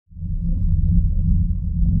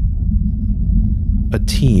a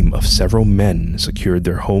team of several men secured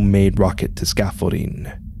their homemade rocket to scaffolding.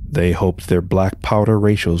 They hoped their black powder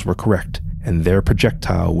ratios were correct, and their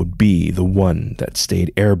projectile would be the one that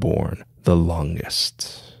stayed airborne the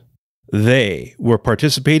longest. They were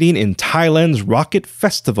participating in Thailand's Rocket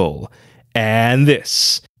Festival, and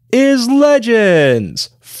this is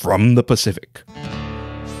Legends from the Pacific.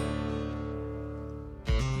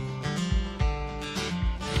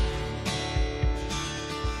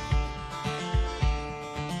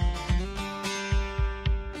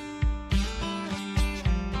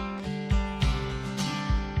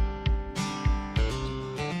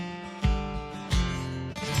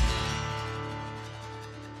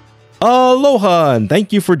 Aloha, and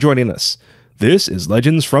thank you for joining us. This is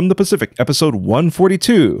Legends from the Pacific, episode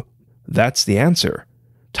 142. That's the answer.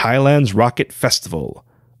 Thailand's Rocket Festival.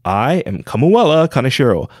 I am Kamuela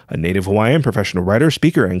Kaneshiro, a native Hawaiian professional writer,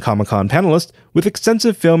 speaker, and Comic-Con panelist with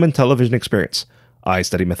extensive film and television experience. I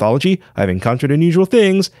study mythology, I've encountered unusual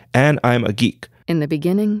things, and I'm a geek. In the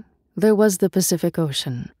beginning, there was the Pacific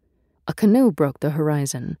Ocean. A canoe broke the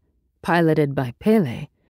horizon, piloted by Pele,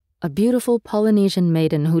 a beautiful Polynesian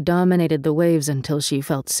maiden who dominated the waves until she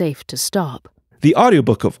felt safe to stop. The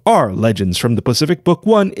audiobook of our Legends from the Pacific Book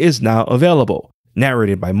 1 is now available,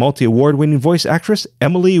 narrated by multi-award-winning voice actress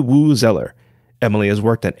Emily Wu Zeller. Emily has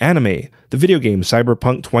worked on anime, the video game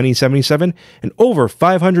Cyberpunk 2077, and over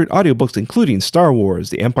 500 audiobooks including Star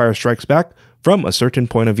Wars: The Empire Strikes Back from a certain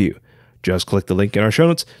point of view. Just click the link in our show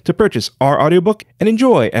notes to purchase our audiobook and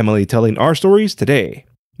enjoy Emily telling our stories today.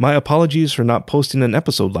 My apologies for not posting an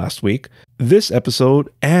episode last week. This episode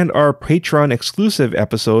and our Patreon exclusive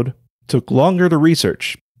episode took longer to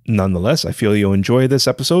research. Nonetheless, I feel you'll enjoy this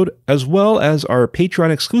episode as well as our Patreon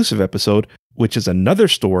exclusive episode, which is another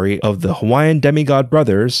story of the Hawaiian demigod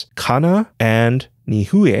brothers Kana and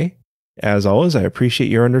Nihue. As always, I appreciate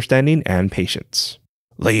your understanding and patience.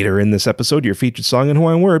 Later in this episode, your featured song in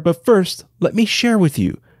Hawaiian word, but first, let me share with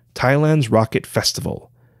you Thailand's Rocket Festival.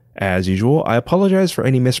 As usual, I apologize for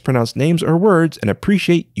any mispronounced names or words and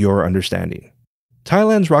appreciate your understanding.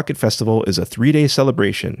 Thailand's Rocket Festival is a 3-day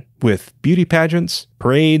celebration with beauty pageants,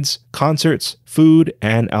 parades, concerts, food,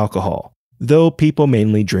 and alcohol, though people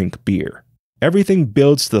mainly drink beer. Everything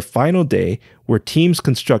builds to the final day where teams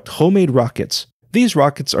construct homemade rockets. These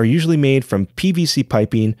rockets are usually made from PVC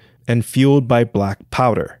piping and fueled by black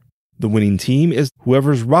powder. The winning team is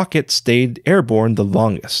whoever's rocket stayed airborne the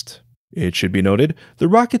longest. It should be noted, the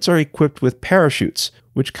rockets are equipped with parachutes,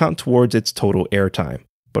 which count towards its total airtime.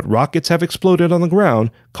 But rockets have exploded on the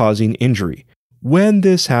ground, causing injury. When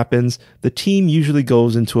this happens, the team usually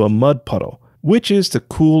goes into a mud puddle, which is to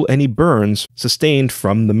cool any burns sustained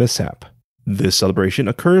from the mishap. This celebration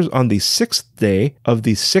occurs on the 6th day of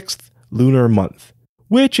the 6th lunar month,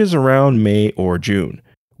 which is around May or June,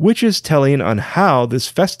 which is telling on how this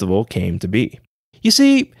festival came to be. You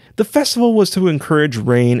see, the festival was to encourage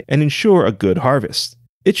rain and ensure a good harvest.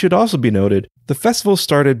 It should also be noted, the festival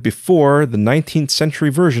started before the 19th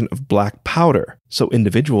century version of black powder, so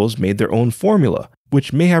individuals made their own formula,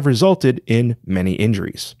 which may have resulted in many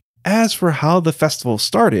injuries. As for how the festival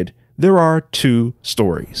started, there are 2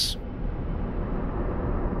 stories.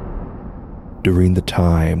 During the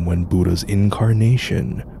time when Buddha's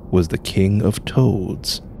incarnation was the king of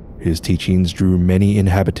toads, his teachings drew many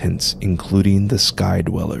inhabitants, including the sky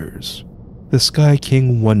dwellers. The Sky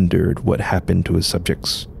King wondered what happened to his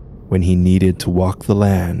subjects. When he needed to walk the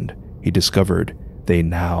land, he discovered they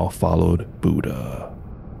now followed Buddha.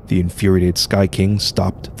 The infuriated Sky King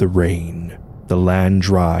stopped the rain. The land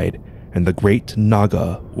dried, and the great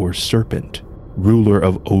Naga, or serpent, ruler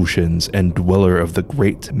of oceans and dweller of the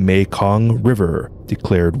great Mekong River,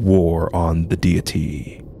 declared war on the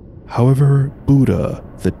deity. However, Buddha,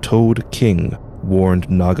 the Toad King, warned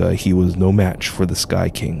Naga he was no match for the Sky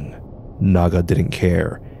King. Naga didn't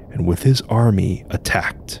care, and with his army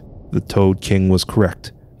attacked. The Toad King was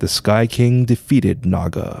correct. The Sky King defeated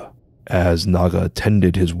Naga. As Naga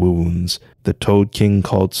tended his wounds, the Toad King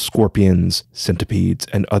called scorpions, centipedes,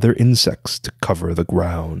 and other insects to cover the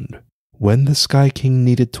ground. When the Sky King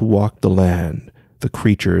needed to walk the land, the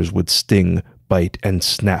creatures would sting, bite, and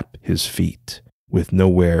snap his feet. With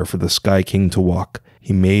nowhere for the Sky King to walk,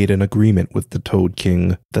 he made an agreement with the Toad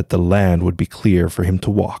King that the land would be clear for him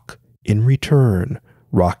to walk. In return,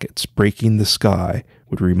 rockets breaking the sky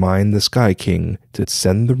would remind the Sky King to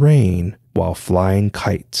send the rain, while flying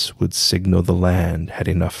kites would signal the land had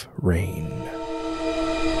enough rain.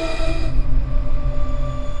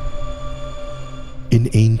 In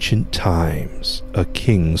ancient times, a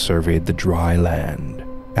king surveyed the dry land.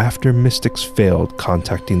 After mystics failed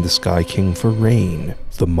contacting the Sky King for rain,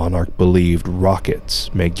 the monarch believed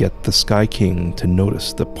rockets may get the Sky King to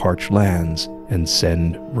notice the parched lands and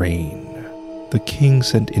send rain. The king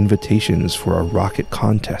sent invitations for a rocket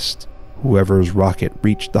contest. Whoever's rocket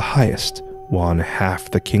reached the highest won half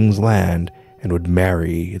the king's land and would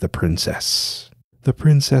marry the princess. The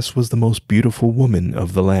princess was the most beautiful woman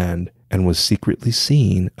of the land and was secretly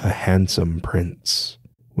seeing a handsome prince.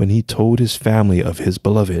 When he told his family of his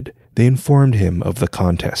beloved, they informed him of the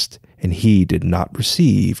contest, and he did not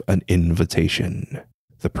receive an invitation.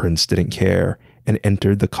 The prince didn't care and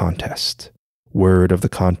entered the contest. Word of the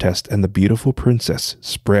contest and the beautiful princess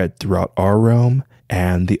spread throughout our realm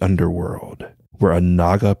and the underworld, where a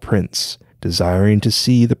Naga prince, desiring to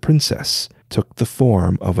see the princess, took the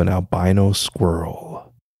form of an albino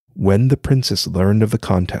squirrel. When the princess learned of the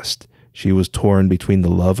contest, she was torn between the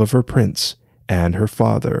love of her prince and her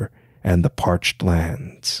father and the parched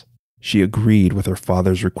lands. She agreed with her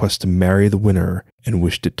father's request to marry the winner and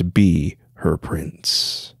wished it to be her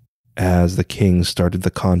prince. As the king started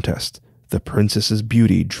the contest, the princess's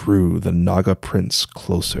beauty drew the Naga prince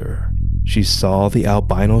closer. She saw the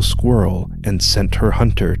albino squirrel and sent her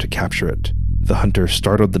hunter to capture it. The hunter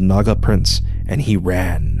startled the Naga prince and he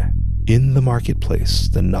ran. In the marketplace,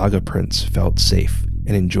 the Naga prince felt safe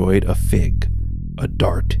and enjoyed a fig. A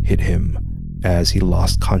dart hit him. As he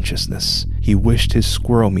lost consciousness, he wished his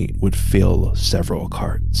squirrel meat would fill several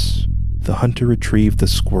carts. The hunter retrieved the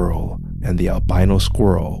squirrel, and the albino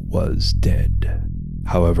squirrel was dead.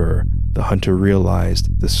 However, the hunter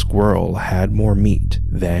realized the squirrel had more meat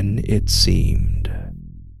than it seemed.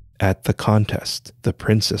 At the contest, the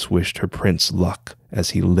princess wished her prince luck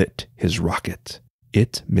as he lit his rocket.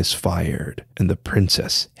 It misfired, and the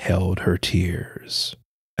princess held her tears.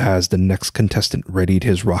 As the next contestant readied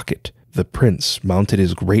his rocket, the prince mounted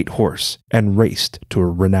his great horse and raced to a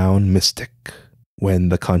renowned mystic. When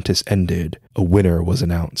the contest ended, a winner was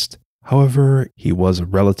announced. However, he was a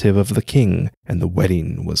relative of the king, and the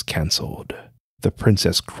wedding was cancelled. The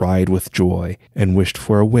princess cried with joy and wished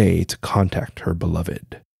for a way to contact her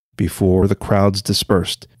beloved. Before the crowds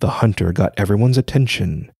dispersed, the hunter got everyone's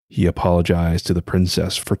attention. He apologized to the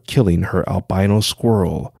princess for killing her albino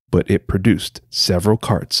squirrel, but it produced several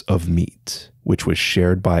carts of meat, which was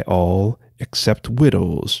shared by all except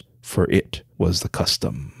widows, for it was the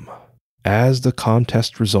custom. As the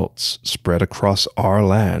contest results spread across our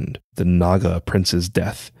land, the Naga prince's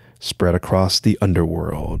death spread across the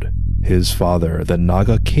underworld. His father, the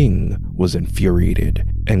Naga king, was infuriated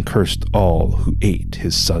and cursed all who ate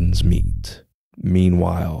his son's meat.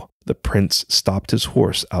 Meanwhile, the prince stopped his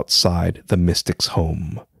horse outside the mystic's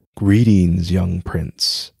home. "Greetings, young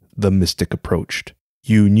prince," the mystic approached.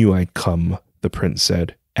 "You knew I'd come," the prince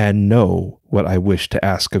said, "and know what I wish to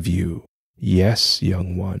ask of you." "Yes,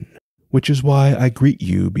 young one, which is why I greet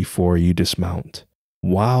you before you dismount.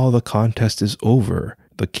 While the contest is over,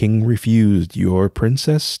 the king refused your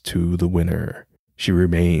princess to the winner. She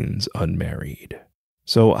remains unmarried.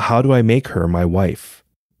 So how do I make her my wife?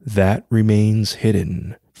 That remains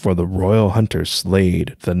hidden, for the royal hunter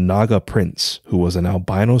slayed the Naga prince, who was an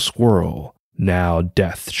albino squirrel. Now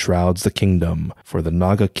death shrouds the kingdom, for the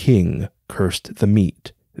Naga king cursed the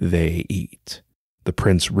meat they eat." The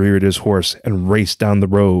prince reared his horse and raced down the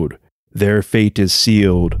road. "Their fate is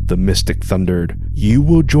sealed," the mystic thundered. "You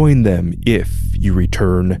will join them if you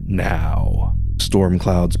return now." Storm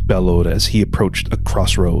clouds bellowed as he approached a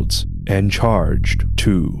crossroads and charged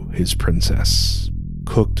to his princess.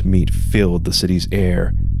 Cooked meat filled the city's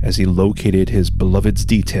air as he located his beloved's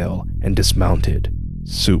detail and dismounted.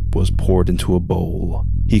 Soup was poured into a bowl.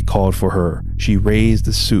 He called for her. She raised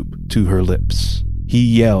the soup to her lips. He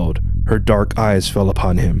yelled. Her dark eyes fell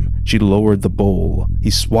upon him. She lowered the bowl. He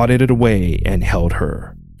swatted it away and held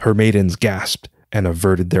her. Her maidens gasped and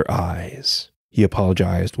averted their eyes. He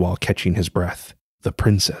apologized while catching his breath. The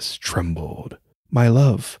princess trembled. "My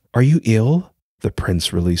love, are you ill?" The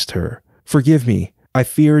prince released her. "Forgive me. I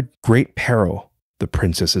feared great peril." The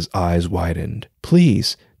princess's eyes widened.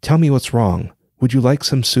 "Please, tell me what's wrong. Would you like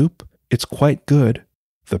some soup? It's quite good."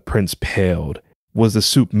 The prince paled. Was the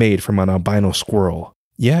soup made from an albino squirrel?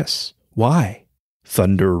 "Yes. Why?"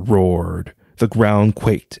 Thunder roared. The ground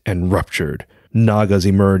quaked and ruptured. Nagas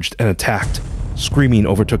emerged and attacked. Screaming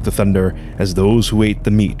overtook the thunder as those who ate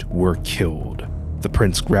the meat were killed. The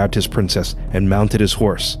prince grabbed his princess and mounted his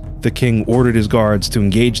horse. The king ordered his guards to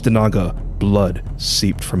engage the Naga. Blood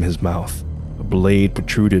seeped from his mouth. A blade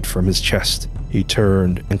protruded from his chest. He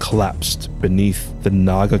turned and collapsed beneath the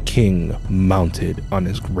Naga king mounted on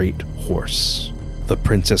his great horse. The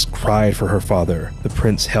princess cried for her father. The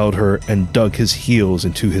prince held her and dug his heels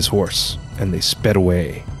into his horse. and they sped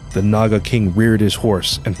away. The Naga King reared his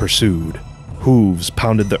horse and pursued. Hooves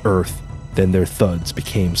pounded the earth, then their thuds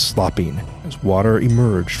became slopping as water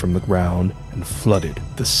emerged from the ground and flooded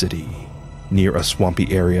the city. Near a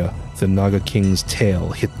swampy area, the Naga King's tail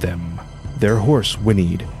hit them. Their horse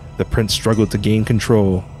whinnied. The prince struggled to gain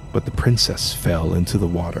control, but the princess fell into the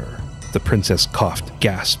water. The princess coughed,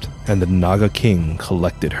 gasped, and the Naga King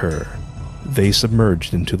collected her. They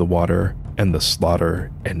submerged into the water, and the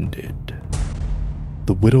slaughter ended.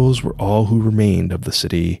 The widows were all who remained of the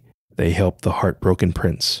city. They helped the heartbroken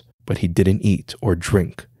prince, but he didn't eat or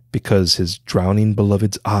drink because his drowning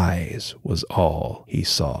beloved's eyes was all he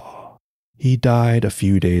saw. He died a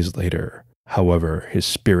few days later. However, his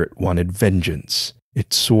spirit wanted vengeance.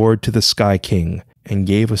 It soared to the Sky King and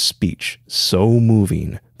gave a speech so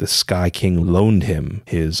moving the Sky King loaned him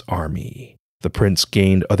his army. The prince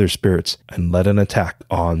gained other spirits and led an attack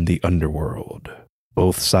on the underworld.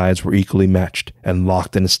 Both sides were equally matched and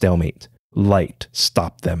locked in a stalemate. Light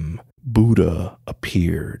stopped them. Buddha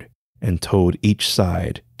appeared and told each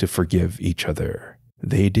side to forgive each other.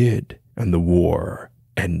 They did, and the war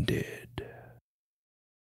ended.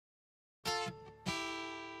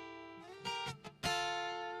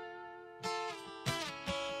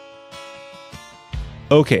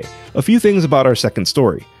 Okay, a few things about our second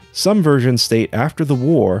story. Some versions state after the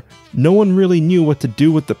war, no one really knew what to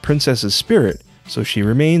do with the princess's spirit, so she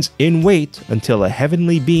remains in wait until a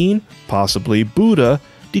heavenly being, possibly Buddha,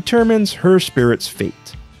 determines her spirit's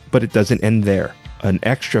fate. But it doesn't end there. An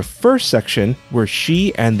extra first section where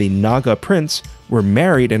she and the Naga prince were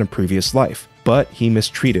married in a previous life, but he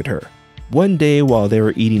mistreated her. One day while they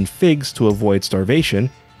were eating figs to avoid starvation,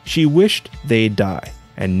 she wished they'd die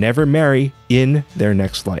and never marry in their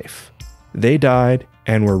next life. They died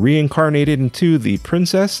and were reincarnated into the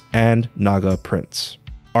princess and Naga prince.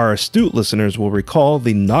 Our astute listeners will recall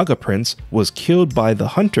the Naga prince was killed by the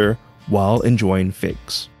hunter while enjoying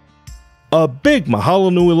figs. A big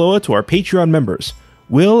mahalo nui loa to our Patreon members,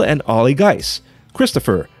 Will and Ollie Geis,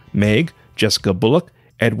 Christopher, Meg, Jessica Bullock,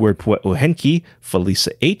 Edward Pue'uhenki,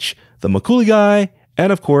 Felisa H., The Makuli Guy,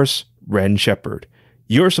 and of course, Ren Shepherd.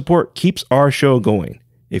 Your support keeps our show going.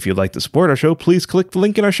 If you'd like to support our show, please click the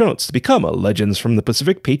link in our show notes to become a Legends from the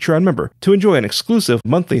Pacific Patreon member to enjoy an exclusive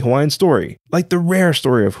monthly Hawaiian story, like the rare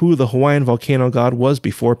story of who the Hawaiian volcano god was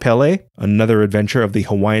before Pele, another adventure of the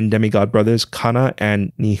Hawaiian demigod brothers Kana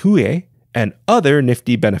and Nihue, and other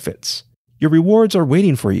nifty benefits. Your rewards are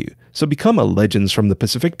waiting for you, so become a Legends from the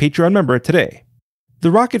Pacific Patreon member today. The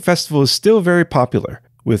Rocket Festival is still very popular,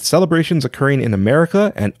 with celebrations occurring in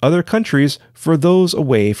America and other countries for those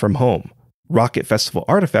away from home. Rocket Festival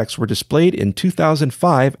artifacts were displayed in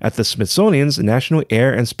 2005 at the Smithsonian's National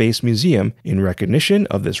Air and Space Museum in recognition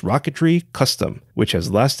of this rocketry custom, which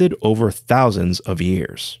has lasted over thousands of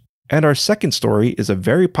years. And our second story is a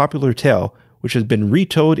very popular tale which has been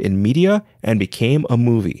retold in media and became a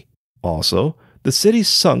movie. Also, the city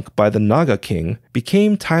sunk by the Naga King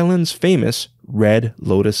became Thailand's famous Red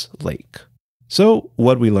Lotus Lake. So,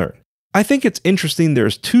 what'd we learn? I think it's interesting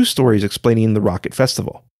there's two stories explaining the Rocket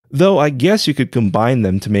Festival, though I guess you could combine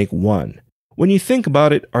them to make one. When you think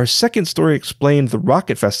about it, our second story explained the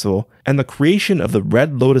Rocket Festival and the creation of the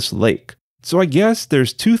Red Lotus Lake, so I guess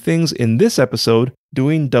there's two things in this episode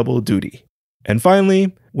doing double duty. And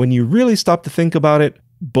finally, when you really stop to think about it,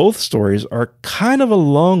 both stories are kind of a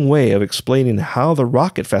long way of explaining how the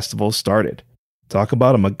Rocket Festival started. Talk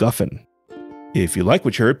about a MacGuffin. If you like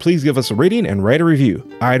what you heard, please give us a rating and write a review.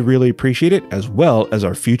 I'd really appreciate it, as well as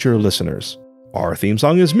our future listeners. Our theme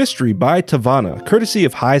song is Mystery by Tavana, courtesy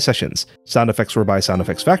of High Sessions. Sound effects were by Sound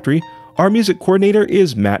Effects Factory. Our music coordinator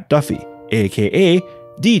is Matt Duffy, aka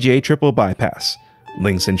DJ TripleBypass.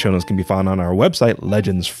 Links and show notes can be found on our website,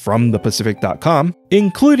 legendsfromthepacific.com,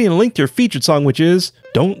 including a link to your featured song, which is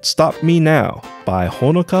Don't Stop Me Now by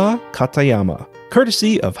Honoka Katayama,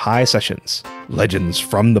 courtesy of High Sessions. Legends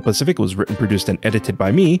from the Pacific was written, produced, and edited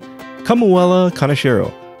by me, Kamuela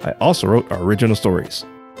Kaneshiro. I also wrote our original stories.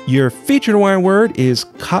 Your featured Hawaiian word is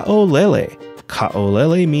ka'olele.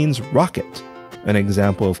 Ka'olele means rocket. An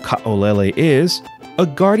example of ka'olele is, a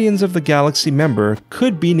Guardians of the Galaxy member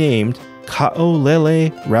could be named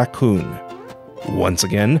Ka'olele Raccoon. Once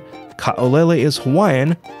again, ka'olele is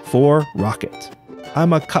Hawaiian for rocket.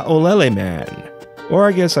 I'm a ka'olele man. Or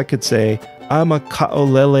I guess I could say, I'm a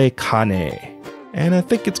ka'olele kane. And I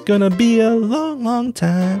think it's gonna be a long, long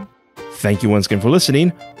time. Thank you once again for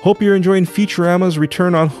listening. Hope you're enjoying Futurama's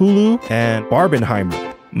return on Hulu and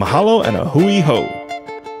Barbenheimer. Mahalo and a hui ho.